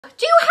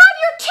Do you have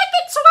your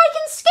ticket so I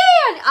can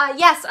scan?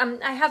 Yes,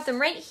 I have them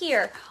right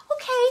here.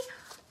 Okay.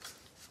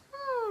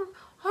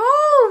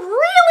 Oh,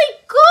 really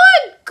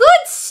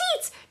good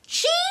seats.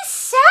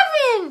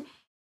 G7.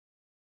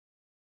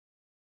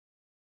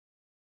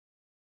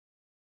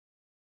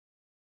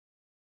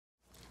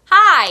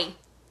 Hi,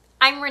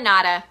 I'm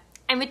Renata.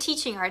 I'm a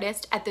teaching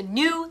artist at the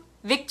New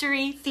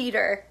Victory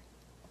Theater.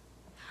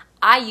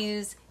 I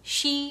use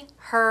she,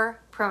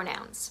 her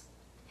pronouns.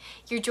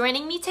 You're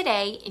joining me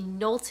today in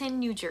Knowlton,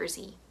 New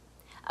Jersey,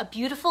 a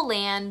beautiful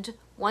land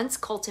once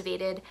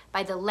cultivated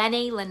by the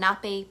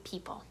Lenape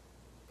people.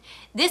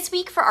 This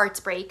week for Arts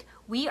Break,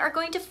 we are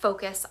going to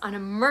focus on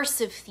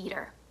immersive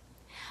theater.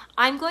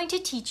 I'm going to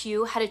teach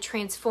you how to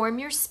transform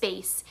your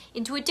space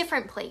into a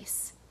different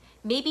place,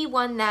 maybe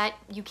one that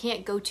you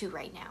can't go to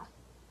right now.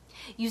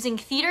 Using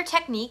theater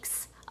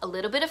techniques, a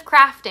little bit of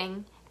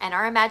crafting, and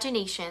our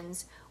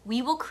imaginations,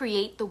 we will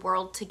create the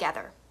world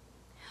together.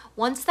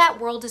 Once that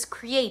world is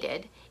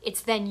created,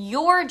 it's then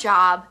your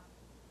job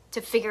to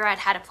figure out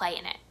how to play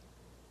in it.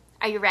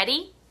 Are you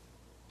ready?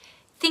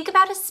 Think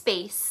about a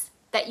space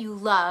that you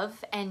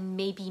love and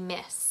maybe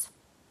miss.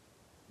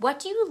 What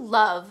do you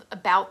love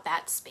about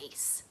that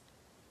space?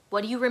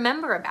 What do you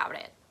remember about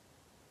it?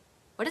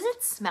 What does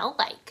it smell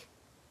like?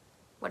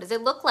 What does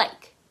it look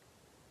like?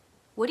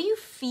 What do you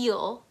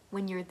feel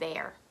when you're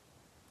there?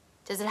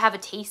 Does it have a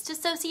taste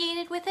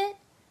associated with it?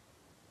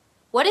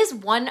 What is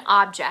one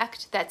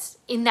object that's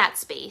in that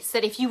space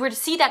that if you were to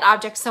see that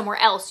object somewhere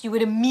else, you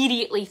would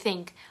immediately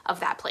think of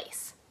that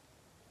place?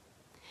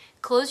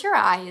 Close your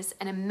eyes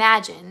and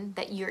imagine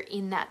that you're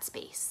in that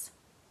space.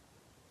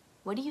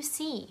 What do you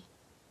see?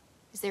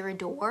 Is there a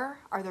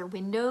door? Are there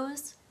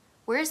windows?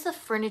 Where's the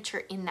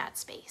furniture in that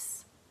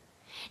space?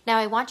 Now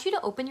I want you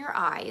to open your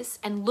eyes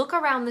and look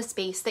around the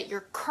space that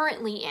you're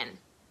currently in,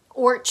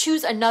 or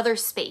choose another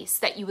space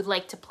that you would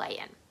like to play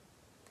in.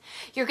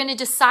 You're going to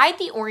decide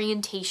the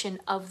orientation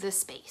of the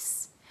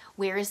space.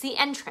 Where is the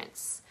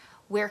entrance?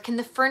 Where can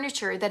the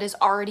furniture that is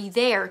already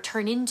there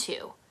turn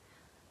into?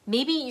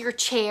 Maybe your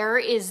chair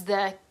is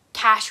the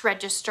cash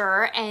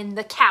register and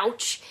the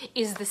couch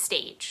is the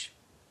stage.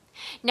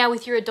 Now,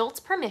 with your adult's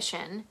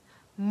permission,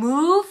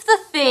 move the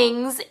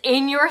things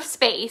in your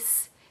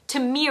space to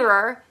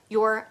mirror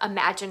your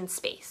imagined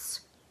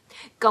space.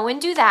 Go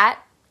and do that,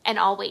 and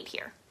I'll wait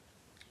here.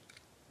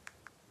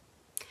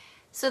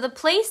 So the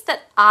place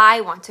that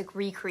I want to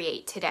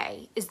recreate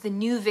today is the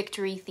New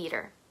Victory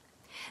Theater.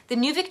 The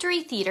New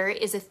Victory Theater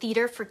is a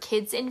theater for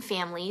kids and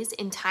families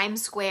in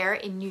Times Square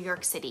in New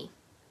York City.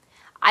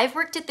 I've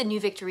worked at the New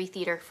Victory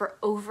Theater for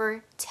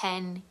over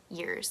 10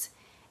 years,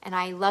 and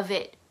I love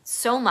it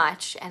so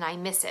much, and I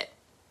miss it.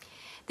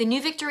 The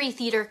New Victory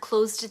Theater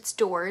closed its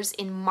doors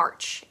in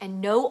March,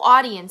 and no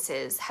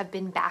audiences have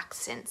been back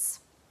since.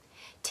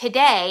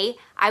 Today,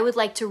 I would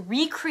like to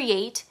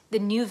recreate the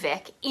New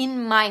Vic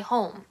in my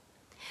home.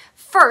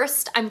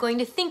 First, I'm going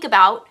to think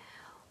about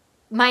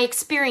my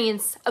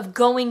experience of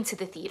going to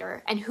the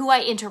theater and who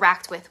I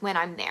interact with when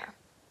I'm there.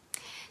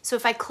 So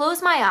if I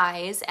close my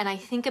eyes and I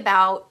think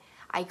about,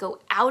 I go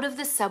out of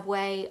the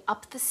subway,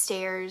 up the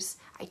stairs,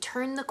 I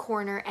turn the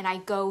corner and I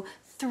go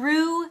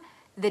through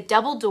the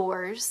double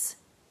doors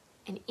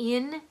and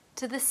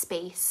into the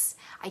space.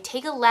 I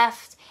take a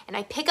left and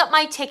I pick up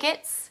my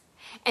tickets,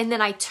 and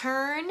then I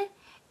turn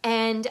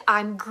and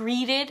I'm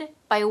greeted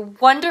by a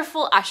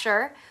wonderful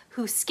usher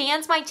who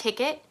scans my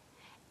ticket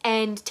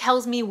and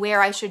tells me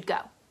where I should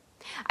go.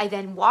 I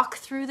then walk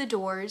through the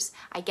doors,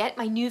 I get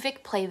my New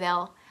Vic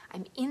playbill,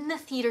 I'm in the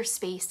theater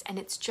space, and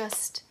it's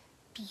just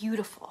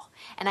beautiful.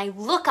 And I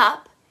look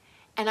up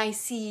and I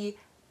see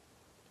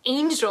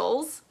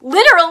angels,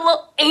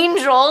 literal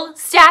angel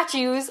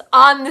statues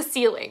on the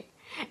ceiling.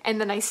 And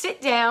then I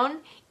sit down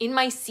in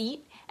my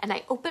seat and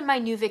I open my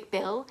New Vic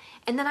bill,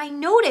 and then I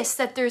notice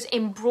that there's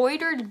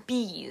embroidered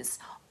bees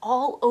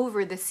all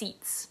over the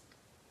seats.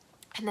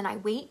 And then I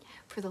wait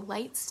for the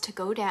lights to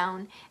go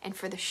down and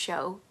for the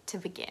show to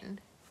begin.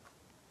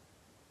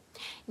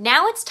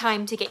 Now it's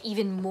time to get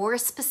even more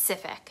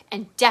specific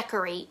and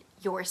decorate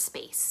your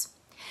space.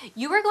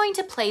 You are going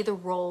to play the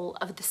role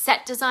of the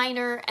set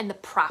designer and the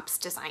props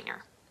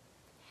designer.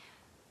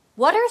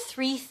 What are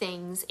 3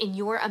 things in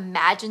your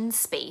imagined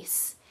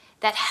space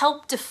that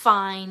help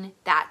define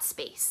that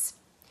space?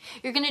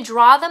 You're going to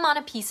draw them on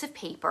a piece of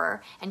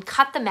paper and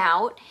cut them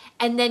out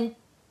and then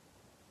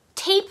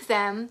tape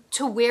them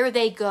to where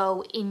they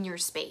go in your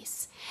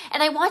space.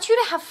 And I want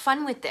you to have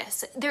fun with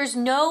this. There's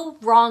no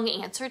wrong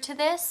answer to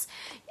this,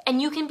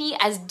 and you can be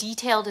as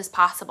detailed as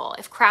possible.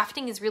 If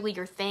crafting is really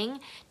your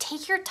thing,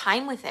 take your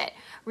time with it.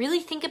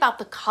 Really think about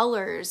the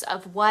colors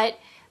of what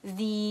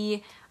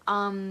the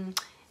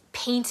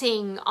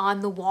painting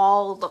on the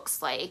wall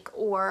looks like,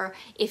 or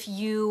if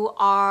you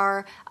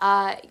are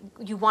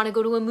you want to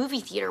go to a movie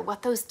theater,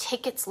 what those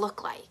tickets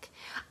look like.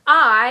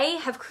 I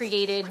have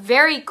created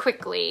very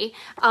quickly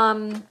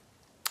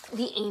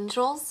the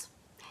angels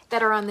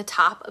that are on the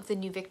top of the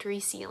New Victory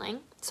ceiling.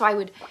 So I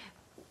would,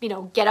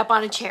 get up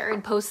on a chair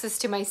and post this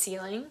to my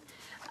ceiling.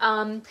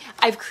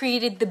 I've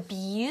created the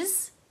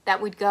bees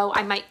that would go.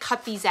 I might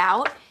cut these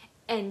out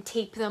and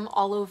tape them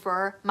all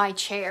over my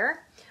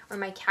chair or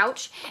my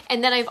couch.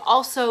 And then I've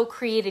also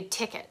created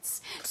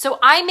tickets. So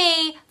I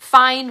may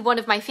find one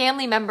of my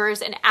family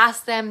members and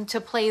ask them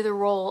to play the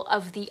role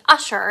of the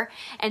usher.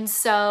 And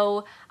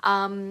so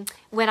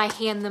when I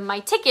hand them my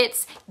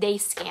tickets, they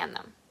scan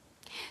them.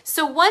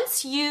 So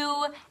once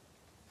you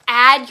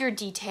add your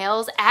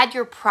details, add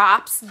your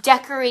props,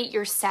 decorate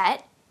your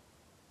set,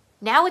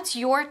 now it's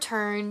your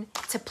turn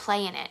to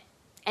play in it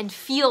and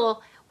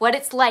feel what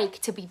it's like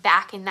to be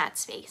back in that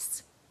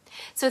space.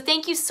 So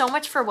thank you so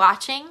much for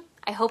watching.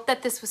 I hope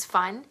that this was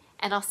fun,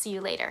 and I'll see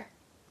you later.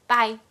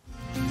 Bye.